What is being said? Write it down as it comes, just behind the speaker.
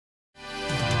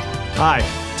Hi,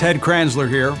 Ted Kranzler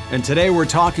here, and today we're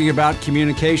talking about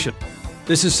communication.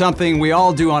 This is something we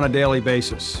all do on a daily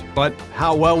basis, but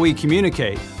how well we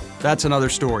communicate, that's another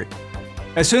story.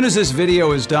 As soon as this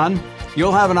video is done,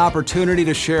 you'll have an opportunity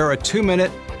to share a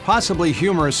 2-minute, possibly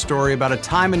humorous story about a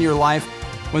time in your life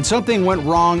when something went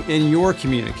wrong in your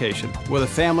communication with a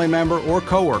family member or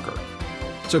coworker.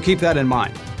 So keep that in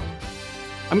mind.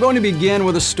 I'm going to begin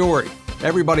with a story.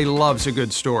 Everybody loves a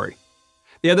good story.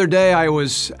 The other day I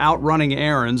was out running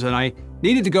errands and I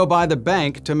needed to go by the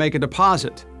bank to make a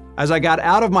deposit. As I got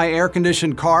out of my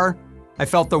air-conditioned car, I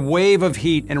felt the wave of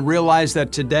heat and realized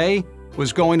that today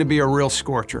was going to be a real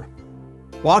scorcher.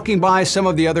 Walking by some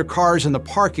of the other cars in the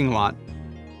parking lot,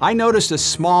 I noticed a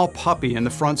small puppy in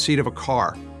the front seat of a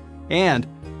car, and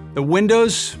the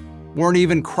windows weren't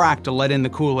even cracked to let in the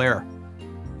cool air.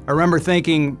 I remember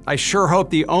thinking, I sure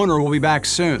hope the owner will be back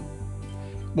soon.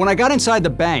 When I got inside the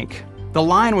bank, the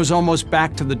line was almost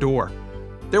back to the door.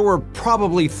 There were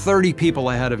probably 30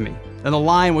 people ahead of me, and the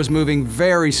line was moving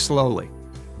very slowly.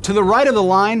 To the right of the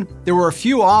line, there were a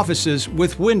few offices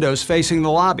with windows facing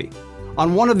the lobby.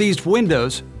 On one of these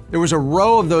windows, there was a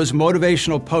row of those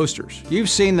motivational posters. You've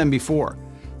seen them before.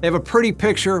 They have a pretty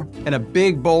picture and a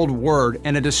big bold word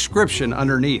and a description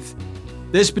underneath.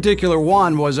 This particular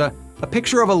one was a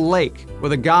picture of a lake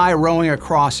with a guy rowing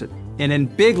across it, and in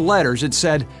big letters it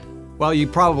said, well, you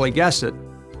probably guessed it.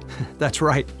 That's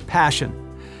right,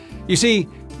 passion. You see,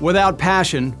 without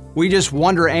passion, we just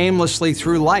wander aimlessly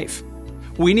through life.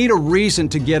 We need a reason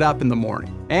to get up in the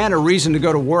morning and a reason to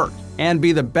go to work and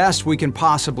be the best we can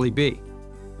possibly be.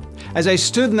 As I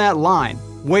stood in that line,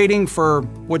 waiting for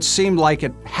what seemed like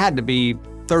it had to be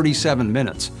 37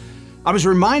 minutes, I was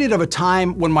reminded of a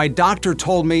time when my doctor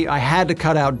told me I had to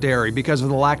cut out dairy because of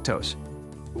the lactose.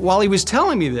 While he was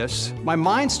telling me this, my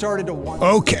mind started to wonder.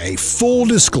 Okay, full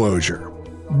disclosure.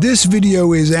 This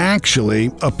video is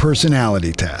actually a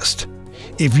personality test.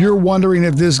 If you're wondering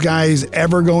if this guy is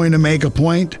ever going to make a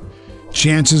point,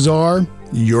 chances are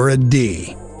you're a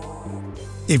D.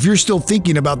 If you're still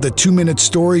thinking about the 2-minute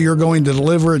story you're going to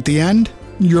deliver at the end,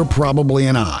 you're probably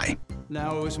an I.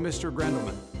 No, it was Mr.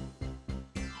 Grendelman.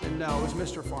 And no, it was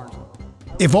Mr. Farnsworth.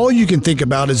 If all you can think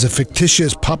about is a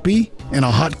fictitious puppy and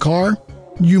a hot car,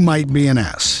 you might be an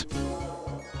S.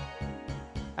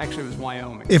 Actually, it was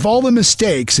Wyoming. If all the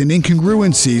mistakes and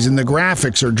incongruencies in the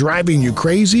graphics are driving you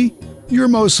crazy, you're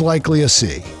most likely a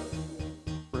C.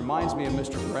 Reminds me of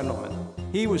Mr. Grendelman.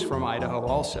 He was from Idaho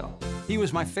also. He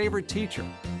was my favorite teacher.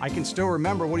 I can still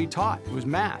remember what he taught. It was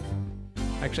math.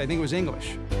 Actually, I think it was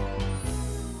English.